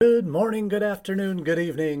Good morning, good afternoon, good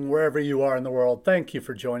evening, wherever you are in the world. Thank you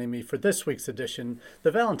for joining me for this week's edition, the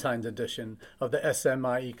Valentine's edition of the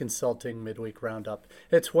SMIE Consulting Midweek Roundup.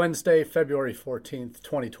 It's Wednesday, February 14th,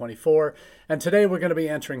 2024, and today we're going to be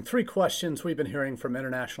answering 3 questions we've been hearing from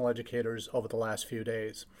international educators over the last few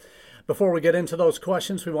days. Before we get into those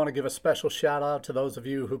questions, we want to give a special shout out to those of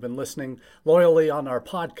you who've been listening loyally on our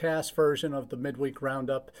podcast version of the Midweek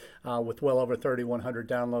Roundup with well over 3,100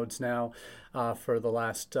 downloads now for the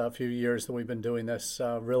last few years that we've been doing this.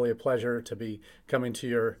 Really a pleasure to be coming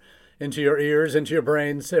to into your ears, into your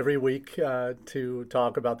brains every week to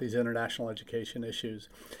talk about these international education issues.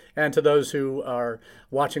 And to those who are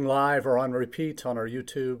watching live or on repeat on our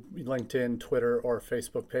YouTube, LinkedIn, Twitter, or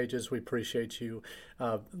Facebook pages, we appreciate you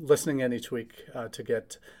listening in each week to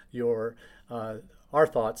get our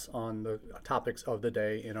thoughts on the topics of the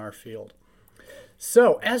day in our field.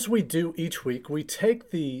 So, as we do each week, we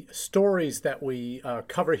take the stories that we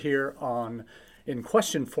cover here in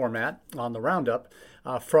question format on the Roundup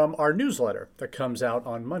from our newsletter that comes out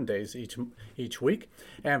on Mondays each week.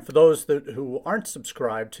 And for those who aren't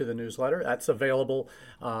subscribed to the newsletter, that's available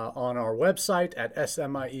on our website at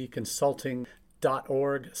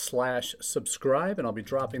smieconsulting.org/subscribe. And I'll be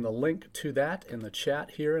dropping the link to that in the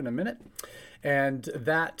chat here in a minute. And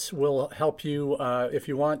that will help you, if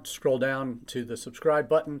you want, scroll down to the subscribe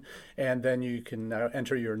button, and then you can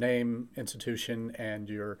enter your name, institution, and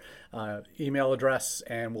your email address,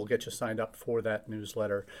 and we'll get you signed up for that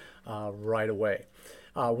newsletter right away.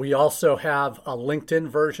 We also have a LinkedIn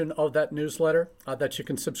version of that newsletter that you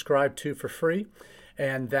can subscribe to for free,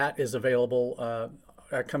 and that is available.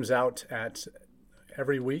 That comes out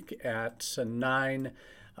every week at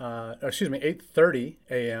 8:30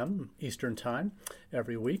 a.m. Eastern Time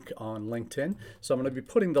every week on LinkedIn. So I'm going to be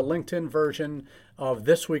putting the LinkedIn version of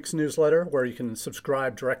this week's newsletter where you can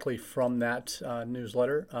subscribe directly from that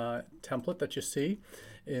newsletter template that you see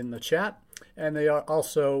in the chat. And they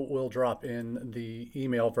also will drop in the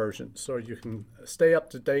email version so you can stay up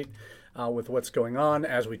to date with what's going on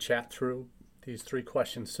as we chat through these 3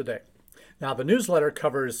 questions today. Now, the newsletter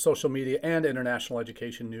covers social media and international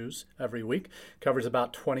education news every week. Covers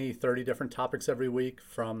about 20, 30 different topics every week,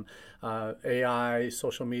 from AI,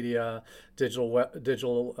 social media,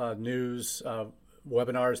 digital news,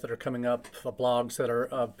 webinars that are coming up, blogs that are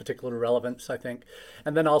of particular relevance, I think,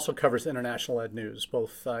 and then also covers international ed news,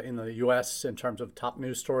 both in the U.S. in terms of top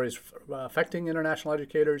news stories affecting international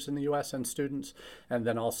educators in the U.S. and students, and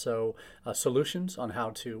then also solutions on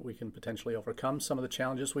how we can potentially overcome some of the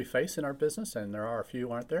challenges we face in our business, and there are a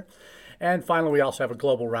few, aren't there? And finally, we also have a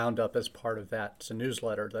global roundup as part of that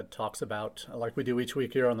newsletter that talks about, like we do each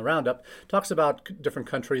week here on the Roundup, talks about different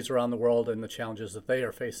countries around the world and the challenges that they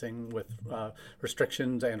are facing with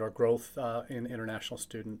restrictions and or growth in international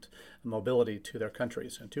student mobility to their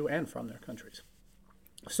countries and to and from their countries.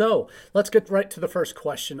 So let's get right to the first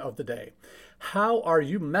question of the day. How are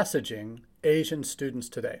you messaging Asian students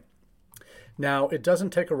today? Now, it doesn't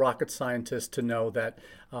take a rocket scientist to know that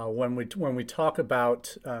when we talk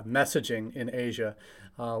about messaging in Asia,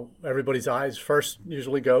 everybody's eyes first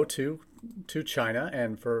usually go to China,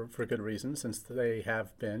 and for good reason, since they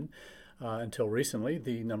have been until recently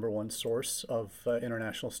the number one source of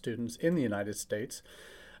international students in the United States.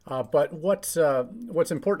 But what's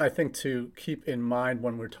important, I think, to keep in mind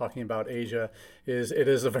when we're talking about Asia is it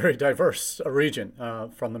is a very diverse region,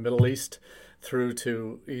 from the Middle East through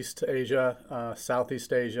to East Asia,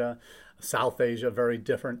 Southeast Asia, South Asia, very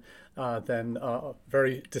different than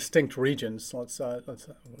very distinct regions. That's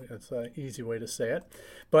an easy way to say it.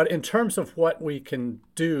 But in terms of what we can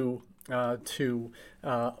do to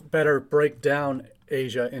better break down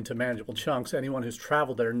Asia into manageable chunks, anyone who's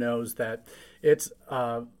traveled there knows that it's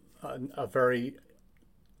a very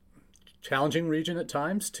challenging region at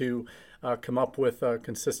times to come up with a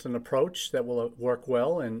consistent approach that will work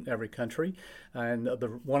well in every country. And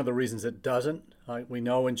one of the reasons it doesn't, we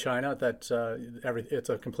know in China that it's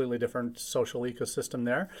a completely different social ecosystem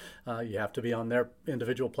there. You have to be on their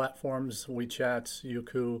individual platforms, WeChat,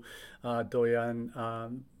 Youku,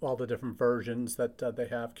 Douyin, all the different versions that they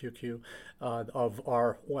have, QQ, of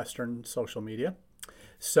our Western social media.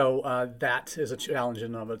 So that is a challenge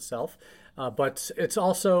in and of itself. But it's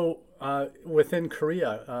also within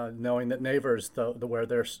Korea, knowing that Naver is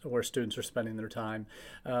where students are spending their time,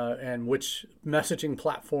 and which messaging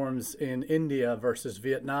platforms in India versus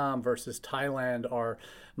Vietnam versus Thailand are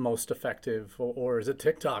most effective, or is it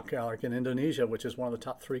TikTok, like in Indonesia, which is one of the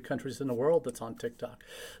top 3 countries in the world that's on TikTok.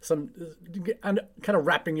 And kind of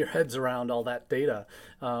wrapping your heads around all that data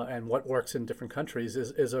and what works in different countries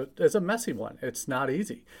is a messy one. It's not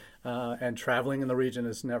easy. and traveling in the region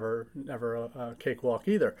is never a cakewalk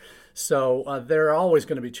either. So there are always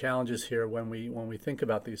going to be challenges here when we think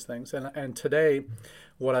about these things. And today,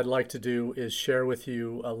 what I'd like to do is share with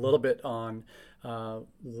you a little bit on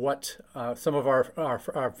what some of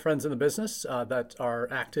our friends in the business that are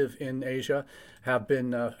active in Asia have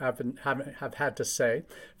had to say.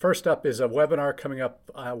 First up is a webinar coming up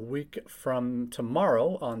a week from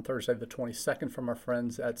tomorrow on Thursday the 22nd from our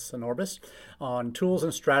friends at Synorbis on tools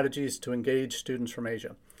and strategies to engage students from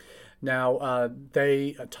Asia. Now,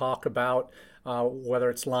 they talk about whether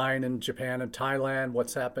it's Line in Japan and Thailand,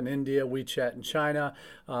 WhatsApp in India, WeChat in China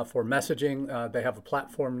for messaging. They have a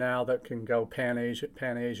platform now that can go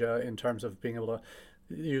pan-Asia in terms of being able to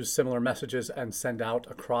use similar messages and send out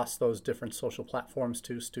across those different social platforms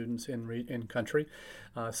to students in country.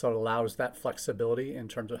 So it allows that flexibility in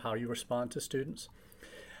terms of how you respond to students.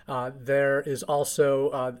 There is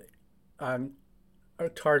also a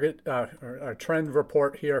trend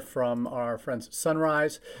report here from our friends at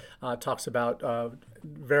Sunrise. Talks about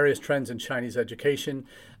various trends in Chinese education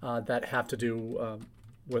that have to do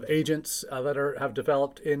with agents that have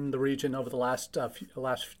developed in the region over the last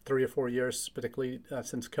 3 or 4 years, particularly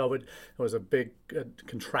since COVID. There was a big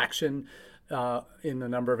contraction in the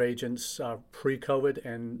number of agents pre-COVID,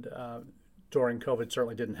 and during COVID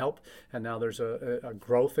certainly didn't help. And now there's a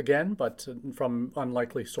growth again, but from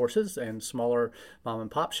unlikely sources and smaller mom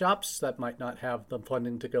and pop shops that might not have the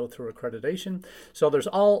funding to go through accreditation. So there's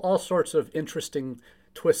all sorts of interesting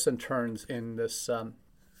twists and turns in this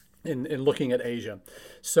in looking at Asia.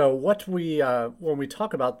 So what when we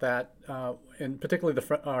talk about that, and particularly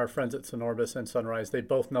our friends at Synorbis and Sunrise, they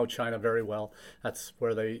both know China very well. That's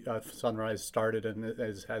where Sunrise started and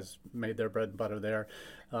has made their bread and butter there.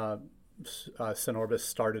 Synorbis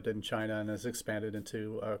started in China and has expanded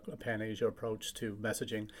into a Pan-Asia approach to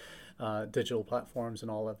messaging, digital platforms,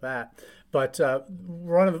 and all of that. But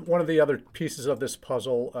one of the other pieces of this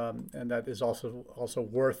puzzle, and that is also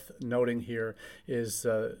worth noting here, is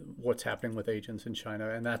what's happening with agents in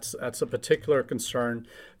China, and that's a particular concern.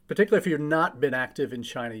 Particularly if you've not been active in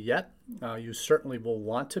China yet, you certainly will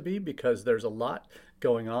want to be, because there's a lot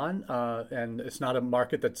going on, and it's not a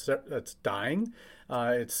market that's dying.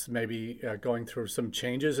 It's maybe going through some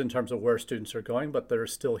changes in terms of where students are going, but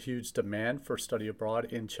there's still huge demand for study abroad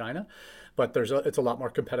in China. But it's a lot more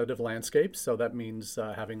competitive landscape, so that means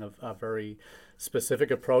having a very specific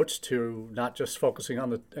approach to not just focusing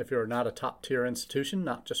on if you're not a top tier institution,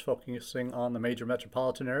 not just focusing on the major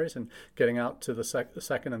metropolitan areas and getting out to the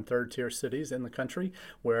second and third tier cities in the country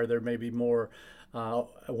where there may be more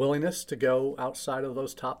willingness to go outside of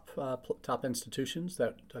those top institutions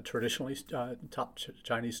that traditionally top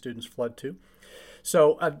Chinese students fled to.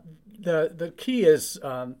 So the key is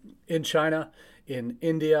in China, in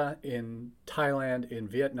India, in Thailand, in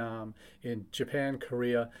Vietnam, in Japan,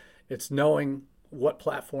 Korea, it's knowing what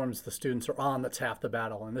platforms the students are on that's half the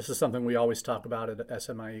battle. And this is something we always talk about at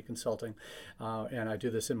SMIE Consulting. And I do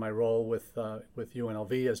this in my role with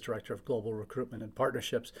UNLV as Director of Global Recruitment and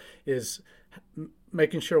Partnerships, is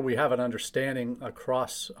making sure we have an understanding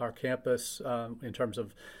across our campus in terms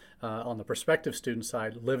of, on the prospective student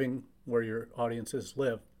side, living where your audiences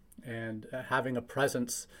live and having a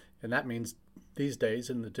presence. And that means these days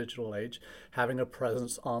in the digital age, having a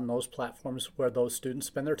presence on those platforms where those students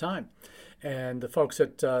spend their time. And the folks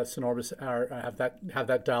at Synorbis have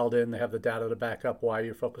that dialed in. They have the data to back up why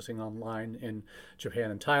you're focusing online in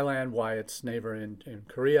Japan and Thailand, why it's Naver in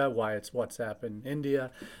Korea, why it's WhatsApp in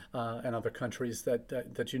India and other countries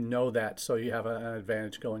that you know that. So you have an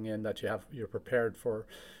advantage going in, that you're prepared for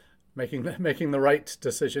making the right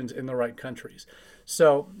decisions in the right countries.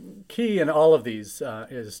 So key in all of these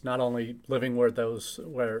is not only living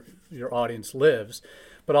where your audience lives,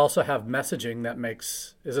 but also have messaging that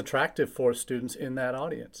is attractive for students in that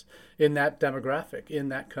audience, in that demographic, in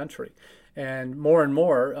that country. And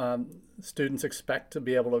more students expect to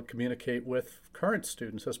be able to communicate with current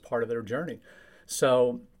students as part of their journey.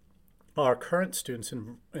 So are current students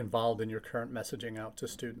involved in your current messaging out to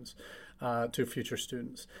students, to future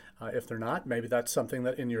students? If they're not, maybe that's something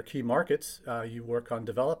that in your key markets you work on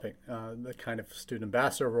developing, the kind of student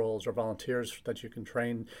ambassador roles or volunteers that you can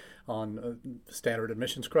train on standard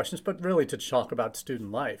admissions questions, but really to talk about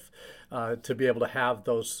student life, to be able to have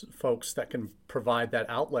those folks that can provide that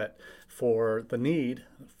outlet for the need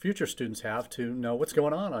future students have to know what's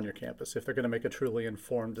going on your campus if they're going to make a truly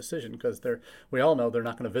informed decision, because we all know they're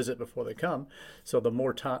not going to visit before they come. So the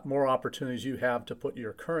more opportunities you have to put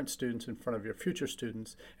your current students in front of your future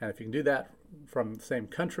students, and if you can do that from the same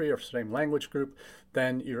country or same language group,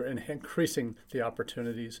 then you're increasing the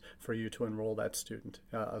opportunities for you to enroll that student,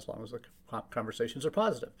 as long as conversations are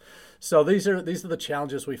positive. So these are the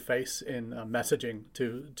challenges we face in messaging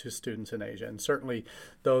to students in Asia, and certainly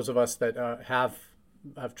those of us that have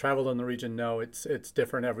traveled in the region know it's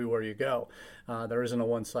different everywhere you go. There isn't a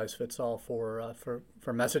one size fits all for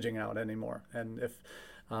messaging out anymore, and if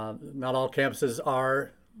not all campuses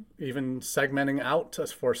are even segmenting out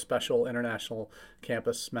for special international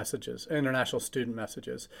campus messages, international student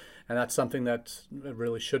messages. And that's something that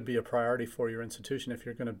really should be a priority for your institution if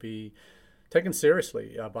you're going to be taken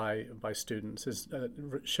seriously by students, is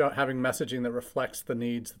having messaging that reflects the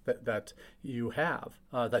needs that you have,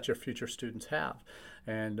 that your future students have.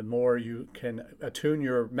 And the more you can attune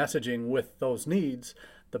your messaging with those needs,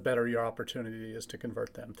 the better your opportunity is to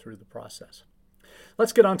convert them through the process.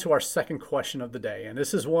 Let's get on to our second question of the day. And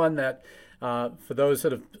this is one that, for those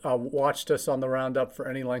that have watched us on the Roundup for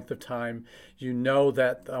any length of time, you know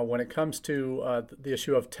that when it comes to the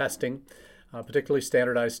issue of testing, particularly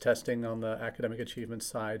standardized testing on the academic achievement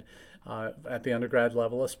side, at the undergrad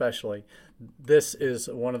level especially, this is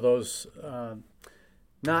one of those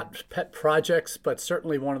not pet projects, but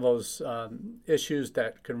certainly one of those issues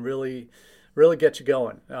that can really get you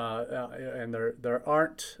going. And there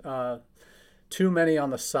aren't too many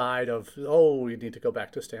on the side of, we need to go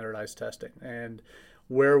back to standardized testing. And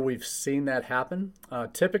where we've seen that happen,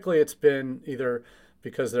 typically it's been either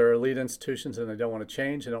because they're elite institutions and they don't want to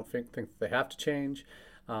change, they don't think they have to change.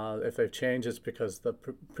 If they've changed, it's because the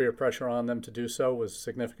peer pressure on them to do so was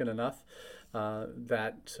significant enough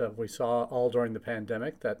that we saw all during the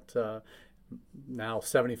pandemic that now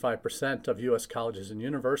 75% of U.S. colleges and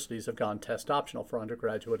universities have gone test optional for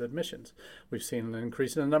undergraduate admissions. We've seen an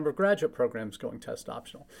increase in the number of graduate programs going test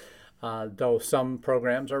optional, though some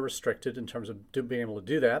programs are restricted in terms of being able to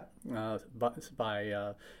do that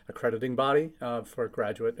by accrediting body for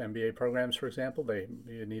graduate MBA programs, for example.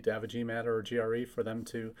 You need to have a GMAT or a GRE for them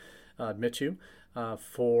to admit you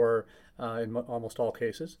in almost all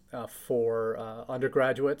cases. For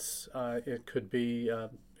undergraduates, it could be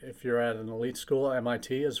if you're at an elite school,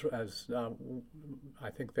 MIT, as I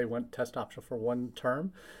think they went test optional for one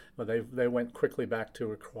term, but they went quickly back to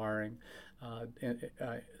requiring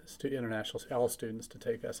international all students to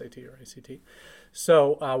take SAT or ACT.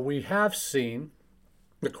 So we have seen,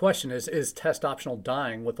 the question is test optional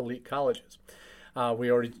dying with elite colleges? We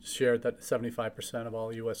already shared that 75% of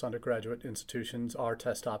all U.S. undergraduate institutions are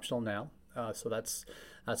test optional now. So that's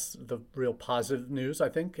the real positive news, I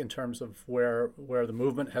think, in terms of where the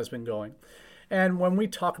movement has been going. And when we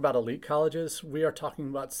talk about elite colleges, we are talking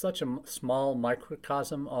about such a small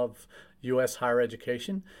microcosm of U.S. higher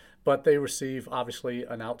education, but they receive obviously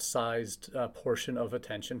an outsized portion of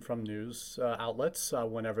attention from news outlets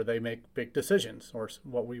whenever they make big decisions, or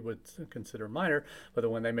what we would consider minor, but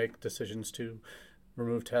when they make decisions to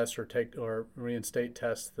remove tests or reinstate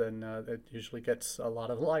tests, then it usually gets a lot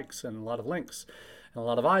of likes and a lot of links and a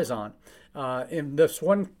lot of eyes on. In this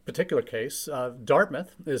one particular case,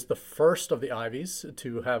 Dartmouth is the first of the Ivies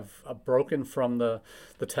to have broken from the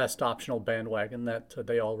test optional bandwagon that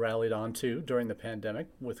they all rallied onto during the pandemic,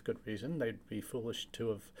 with good reason. They'd be foolish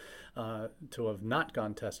to have not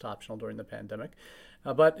gone test optional during the pandemic.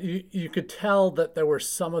 But you could tell that there were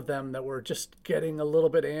some of them that were just getting a little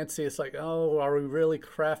bit antsy. It's like, are we really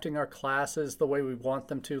crafting our classes the way we want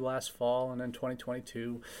them to last fall and in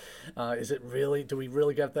 2022? Do we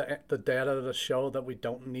really get the data to show that we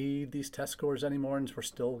don't need these test scores anymore and we're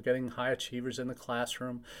still getting high achievers in the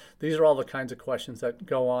classroom? These are all the kinds of questions that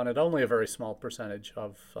go on at only a very small percentage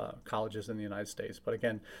of colleges in the United States. But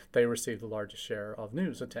again, they receive the largest share of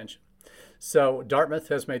news attention. So Dartmouth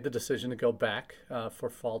has made the decision to go back for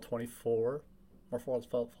fall 24, or fall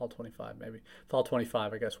 25 maybe. Fall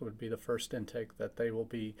 25, I guess, would be the first intake that they will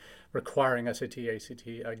be requiring SAT, ACT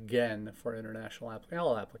again for international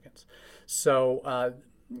all applicants. So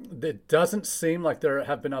it doesn't seem like there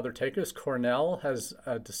have been other takers. Cornell has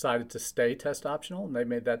decided to stay test optional, and they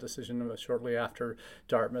made that decision shortly after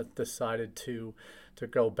Dartmouth decided to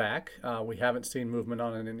go back. We haven't seen movement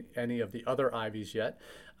on any of the other Ivies yet.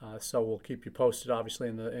 So we'll keep you posted, obviously,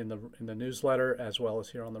 in the newsletter as well as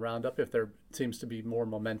here on the Roundup, if there seems to be more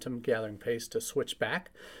momentum gathering pace to switch back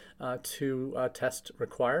to test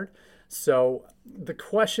required. So the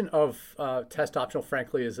question of test optional,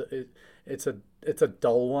 frankly, it's a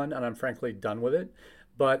dull one, and I'm frankly done with it.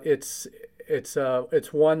 But it's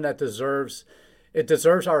one that deserves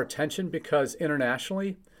our attention, because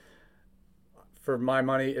internationally, for my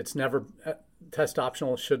money, it's never. Test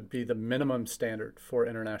optional should be the minimum standard for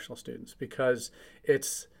international students, because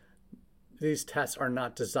these tests are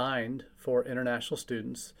not designed for international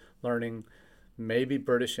students learning maybe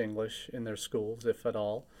British English in their schools, if at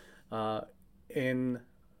all, in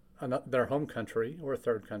their home country or a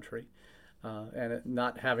third country, and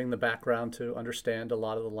not having the background to understand a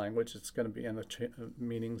lot of the language. It's going to be in the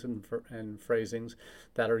meanings and phrasings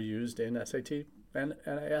that are used in SAT and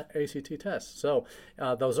ACT tests. So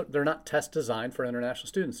they're not tests designed for international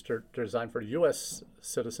students. They're designed for U.S.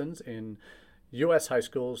 citizens in U.S. high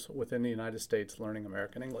schools within the United States learning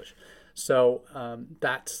American English. So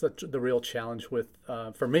that's the real challenge with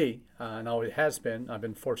for me, and always has been. I've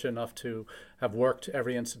been fortunate enough to have worked.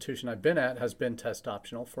 Every institution I've been at has been test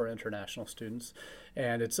optional for international students,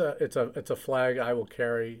 and it's a flag I will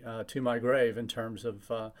carry to my grave in terms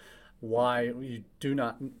of why you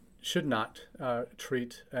should not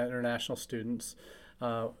treat international students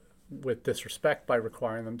with disrespect by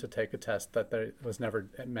requiring them to take a test that was never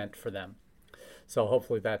meant for them. So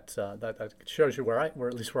hopefully that shows you where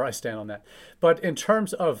at least where I stand on that. But in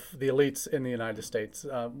terms of the elites in the United States,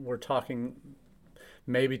 we're talking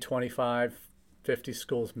maybe 25, 50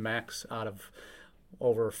 schools max out of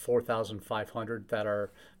over 4,500 that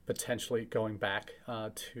are potentially going back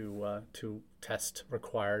to test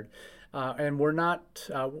required. And we're not,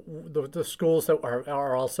 the schools that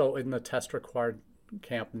are also in the test required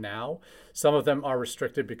camp now, some of them are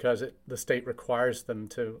restricted because the state requires them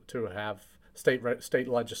to have state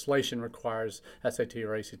legislation requires SAT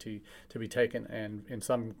or ACT to be taken, and in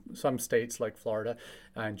some states like Florida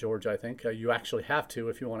and Georgia, I think you actually have to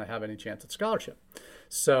if you want to have any chance at scholarship.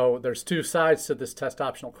 So there's two sides to this test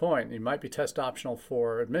optional coin. You might be test optional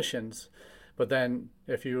for admissions, but then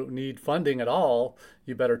if you need funding at all,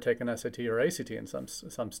 you better take an SAT or ACT in some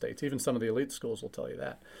states. Even some of the elite schools will tell you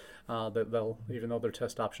that. That they'll, even though they're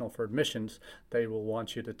test optional for admissions, they will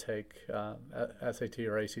want you to take SAT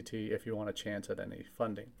or ACT if you want a chance at any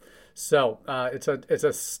funding. So it's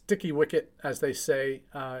a sticky wicket, as they say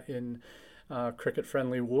in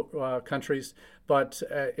cricket-friendly countries, but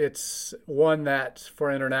it's one that for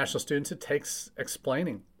international students it takes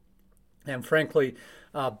explaining. And frankly,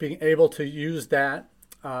 being able to use that,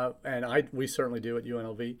 and we certainly do at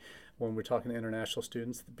UNLV when we're talking to international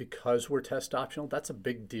students, because we're test optional, that's a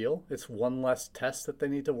big deal. It's one less test that they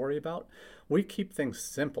need to worry about. We keep things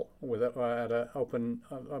simple at an open,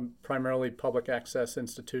 primarily public access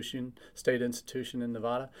institution, state institution in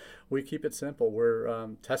Nevada. We keep it simple.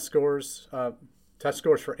 We're test scores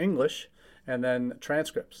for English, and then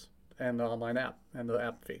transcripts and the online app and the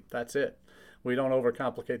app fee. That's it. We don't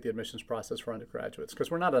overcomplicate the admissions process for undergraduates because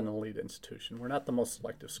we're not an elite institution. We're not the most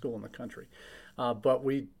selective school in the country. But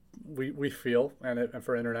we feel, and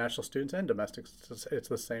for international students and domestics, it's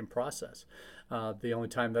the same process. The only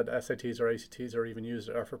time that SATs or ACTs are even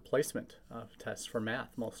used are for placement tests for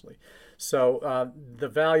math mostly. So the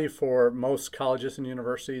value for most colleges and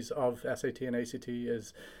universities of SAT and ACT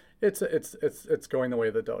is it's going the way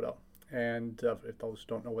of the dodo. And if those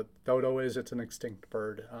don't know what dodo is, it's an extinct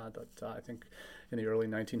bird that I think in the early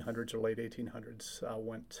 1900s or late 1800s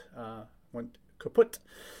went kaput.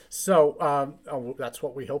 So that's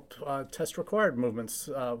what we hope test required movements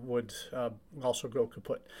would also go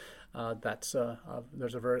kaput. There's a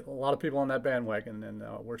lot of people on that bandwagon, and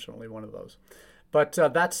we're certainly one of those. But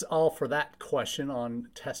that's all for that question on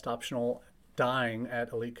test optional dying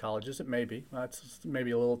at elite colleges. It may be. It's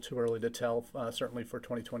maybe a little too early to tell, certainly for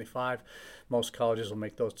 2025. Most colleges will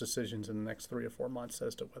make those decisions in the next 3 or 4 months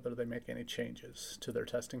as to whether they make any changes to their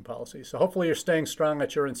testing policy. So hopefully you're staying strong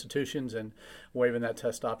at your institutions and waving that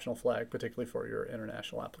test optional flag, particularly for your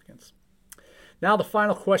international applicants. Now the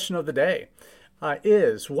final question of the day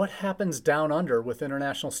is, what happens down under with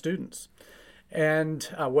international students? And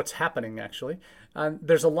what's happening, actually.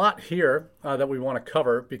 There's a lot here that we want to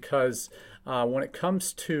cover because when it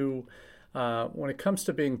comes to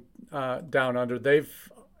being down under,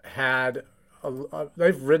 they've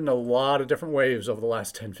ridden a lot of different waves over the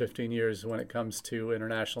last 10, 15 years when it comes to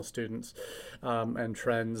international students and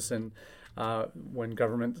trends. And when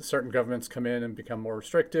certain governments come in and become more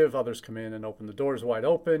restrictive, others come in and open the doors wide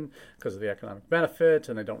open because of the economic benefit,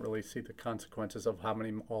 and they don't really see the consequences of how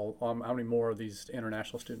many more of these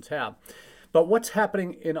international students have. But what's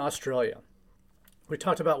happening in Australia? We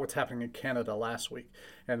talked about what's happening in Canada last week,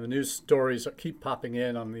 and the news stories keep popping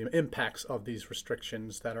in on the impacts of these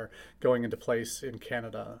restrictions that are going into place in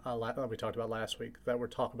Canada. We talked about last week, that we're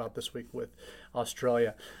talking about this week with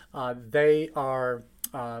Australia. We've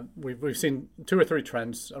seen 2 or 3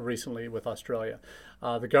 trends recently with Australia.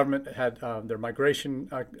 The government had their migration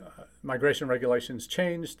regulations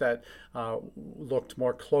changed that looked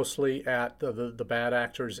more closely at the bad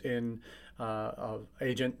actors in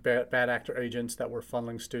bad actor agents that were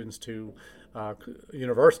funneling students to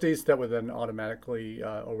universities that would then automatically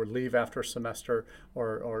or would leave after a semester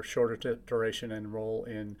or shorter duration and enroll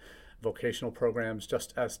in vocational programs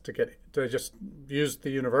just as to just use the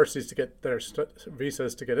universities to get their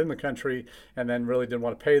visas to get in the country, and then really didn't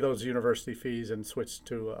want to pay those university fees and switched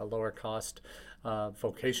to a lower cost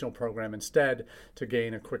vocational program instead to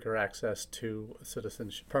gain a quicker access to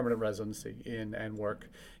citizenship, permanent residency in and work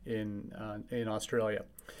in Australia.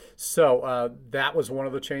 So that was one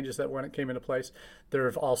of the changes that when it came into place. There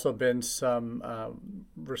have also been some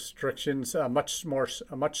restrictions, a much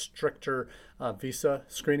stricter visa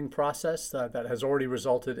screening process that has already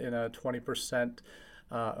resulted in a 20%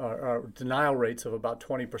 or denial rates of about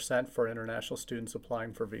 20% for international students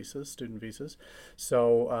applying for student visas.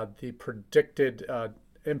 So the predicted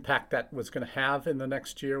impact that was going to have in the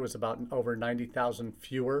next year was about over 90,000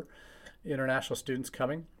 fewer international students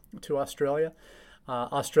coming to Australia.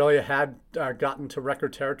 Australia had gotten to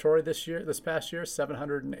record territory this past year,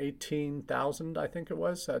 718,000, I think it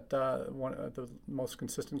was, at the most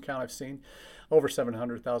consistent count I've seen, over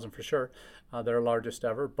 700,000 for sure, their largest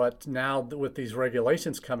ever. But now with these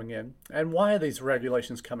regulations coming in, and why are these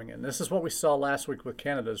regulations coming in? This is what we saw last week with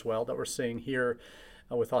Canada as well, that we're seeing here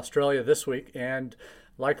with Australia this week, and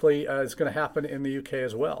likely is going to happen in the UK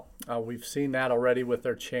as well. We've seen that already with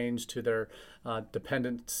their change to their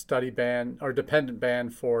dependent ban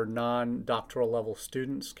for non-doctoral level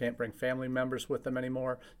students. Can't bring family members with them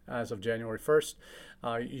anymore as of January 1st.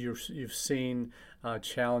 You've seen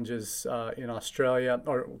challenges in Australia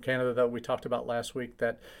or Canada that we talked about last week,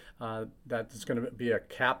 that is going to be a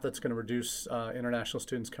cap that's going to reduce international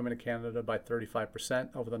students coming to Canada by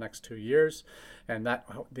 35% over the next 2 years, and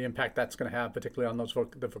the impact that's going to have, particularly on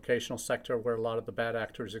the vocational sector, where a lot of the bad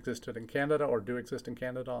actors existed in Canada or do exist in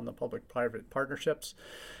Canada on the public-private partnerships.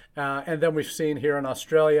 And then we've seen here in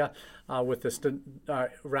Australia with this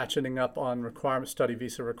ratcheting up on study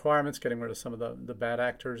visa requirements, getting rid of some of the bad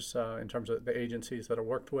actors in terms of the agencies that are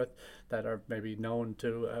worked with that are maybe known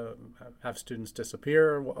to have students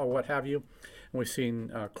disappear or what have you. And we've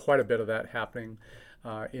seen quite a bit of that happening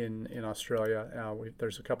in Australia.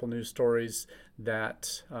 There's a couple news stories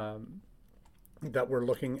that we're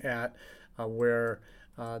looking at where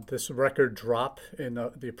this record drop in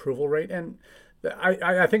the approval rate. And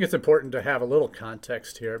I think it's important to have a little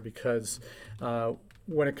context here, because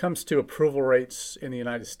when it comes to approval rates in the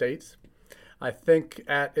United States, I think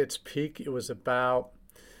at its peak it was about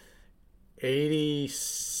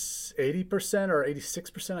 80% or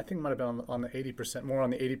 86%. I think it might have been on the 80%, more on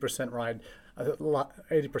the 80% ride,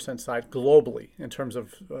 80% side globally in terms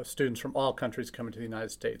of students from all countries coming to the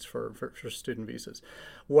United States for student visas.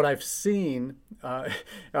 What I've seen,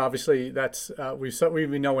 obviously, that's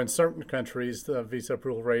we know in certain countries the visa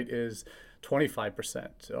approval rate is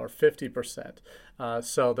 25% or 50%.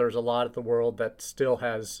 So there's a lot of the world that still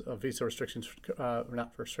has visa restrictions,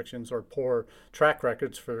 not restrictions, or poor track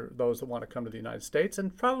records for those that want to come to the United States,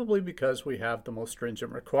 and probably because we have the most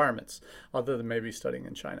stringent requirements, other than maybe studying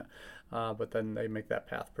in China. But then they make that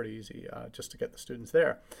path pretty easy just to get the students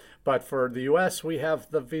there. But for the U.S., we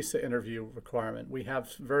have the visa interview requirement. We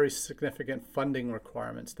have very significant funding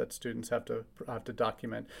requirements that students have to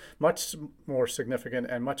document, much more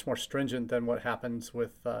significant and much more stringent than what happens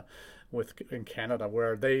in Canada,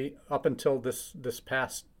 where they, up until this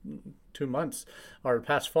past 2 months or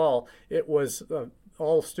past fall, it was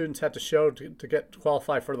all students had to show to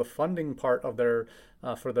qualify for the funding part of their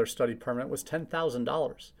for their study permit was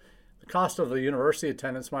 $10,000. The cost of the university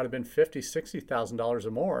attendance might have been $50,000, $60,000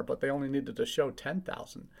 or more, but they only needed to show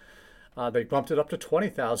 $10,000. They bumped it up to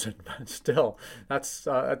 $20,000, but still, that's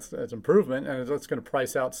improvement, and it's going to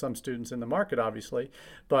price out some students in the market, obviously.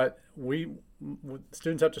 But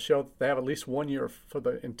students have to show that they have at least 1 year for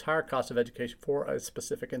the entire cost of education for a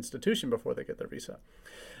specific institution before they get their visa,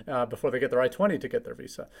 before they get their I-20 to get their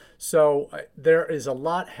visa. So there is a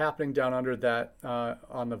lot happening down under that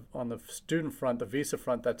on the student front, the visa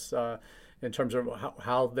front. That's in terms of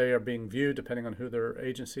how they are being viewed, depending on who their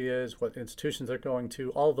agency is, what institutions they're going to.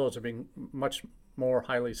 All of those are being much more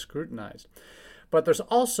highly scrutinized. But there's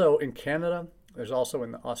also in Canada, there's also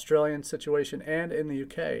in the Australian situation, and in the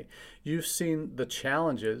UK, you've seen the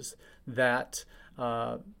challenges that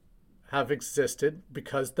have existed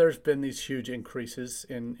because there's been these huge increases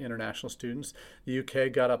in international students. The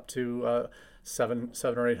UK got up to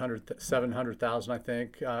 700,000, I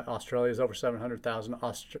think. Australia is over 700,000.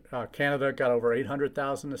 Canada got over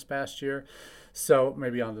 800,000 this past year, so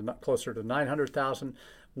maybe closer to 900,000.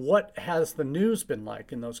 What has the news been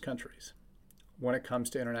like in those countries when it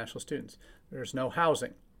comes to international students? There's no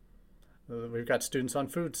housing. We've got students on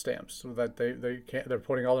food stamps, so that they're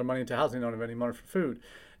putting all their money into housing. They don't have any money for food.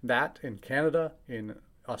 That in Canada, in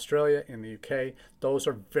Australia, in the UK, those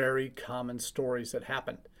are very common stories that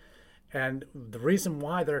happened. And the reason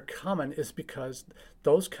why they're coming is because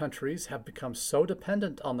those countries have become so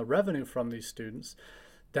dependent on the revenue from these students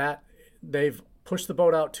that they've pushed the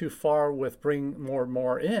boat out too far with bringing more and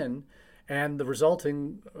more in, and the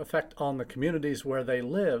resulting effect on the communities where they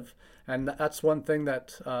live. And that's one thing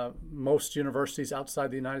that most universities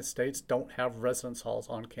outside the United States don't have residence halls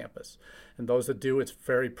on campus. And those that do, it's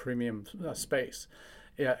very premium space.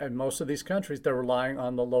 Yeah, in most of these countries, they're relying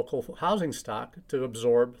on the local housing stock to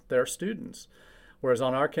absorb their students. Whereas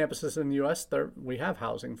on our campuses in the U.S., we have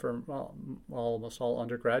housing for almost all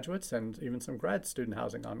undergraduates and even some grad student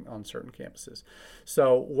housing on certain campuses.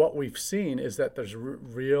 So what we've seen is that there's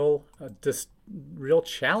real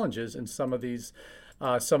challenges in some of these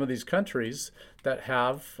countries that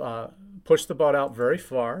have pushed the boat out very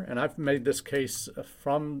far. And I've made this case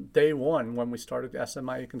from day one when we started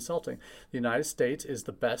SMIE Consulting. The United States is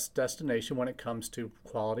the best destination when it comes to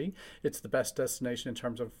quality. It's the best destination in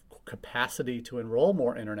terms of capacity to enroll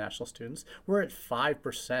more international students. We're at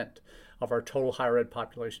 5% of our total higher ed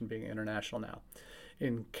population being international now.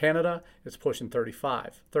 In Canada, it's pushing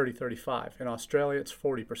 35. In Australia, it's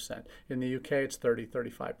 40%. In the UK, it's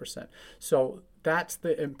 35%. So that's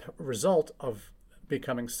the result of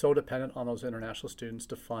becoming so dependent on those international students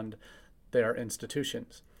to fund their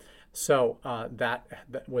institutions. So that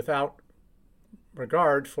without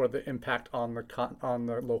regard for the impact on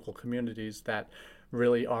the local communities that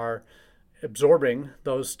really are absorbing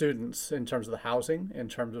those students in terms of the housing, in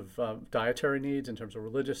terms of dietary needs, in terms of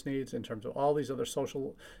religious needs, in terms of all these other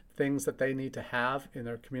social things that they need to have in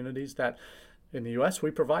their communities. That in the U.S. we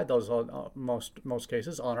provide those on most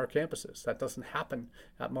cases on our campuses. That doesn't happen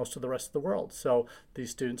at most of the rest of the world. So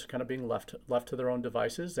these students are kind of being left to their own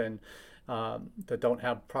devices, and that don't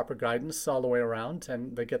have proper guidance all the way around,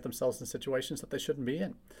 and they get themselves in situations that they shouldn't be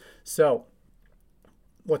in. So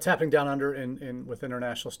what's happening down under with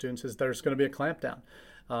international students is there's going to be a clampdown.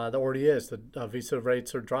 There already is. The visa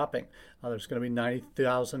rates are dropping. There's going to be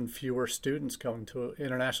 90,000 fewer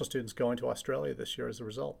international students going to Australia this year as a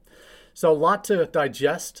result. So a lot to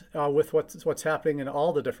digest with what's happening in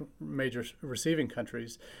all the different major receiving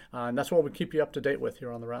countries. And that's what we keep you up to date with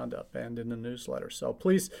here on the Roundup and in the newsletter. So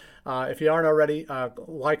please, if you aren't already,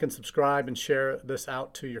 like and subscribe and share this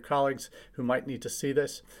out to your colleagues who might need to see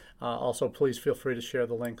this. Also, please feel free to share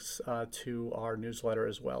the links to our newsletter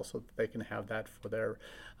as well so that they can have that for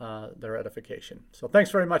their edification. So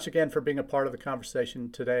thanks very much again for being a part of the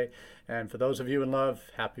conversation today. And for those of you in love,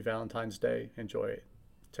 happy Valentine's Day. Enjoy it.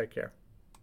 Take care.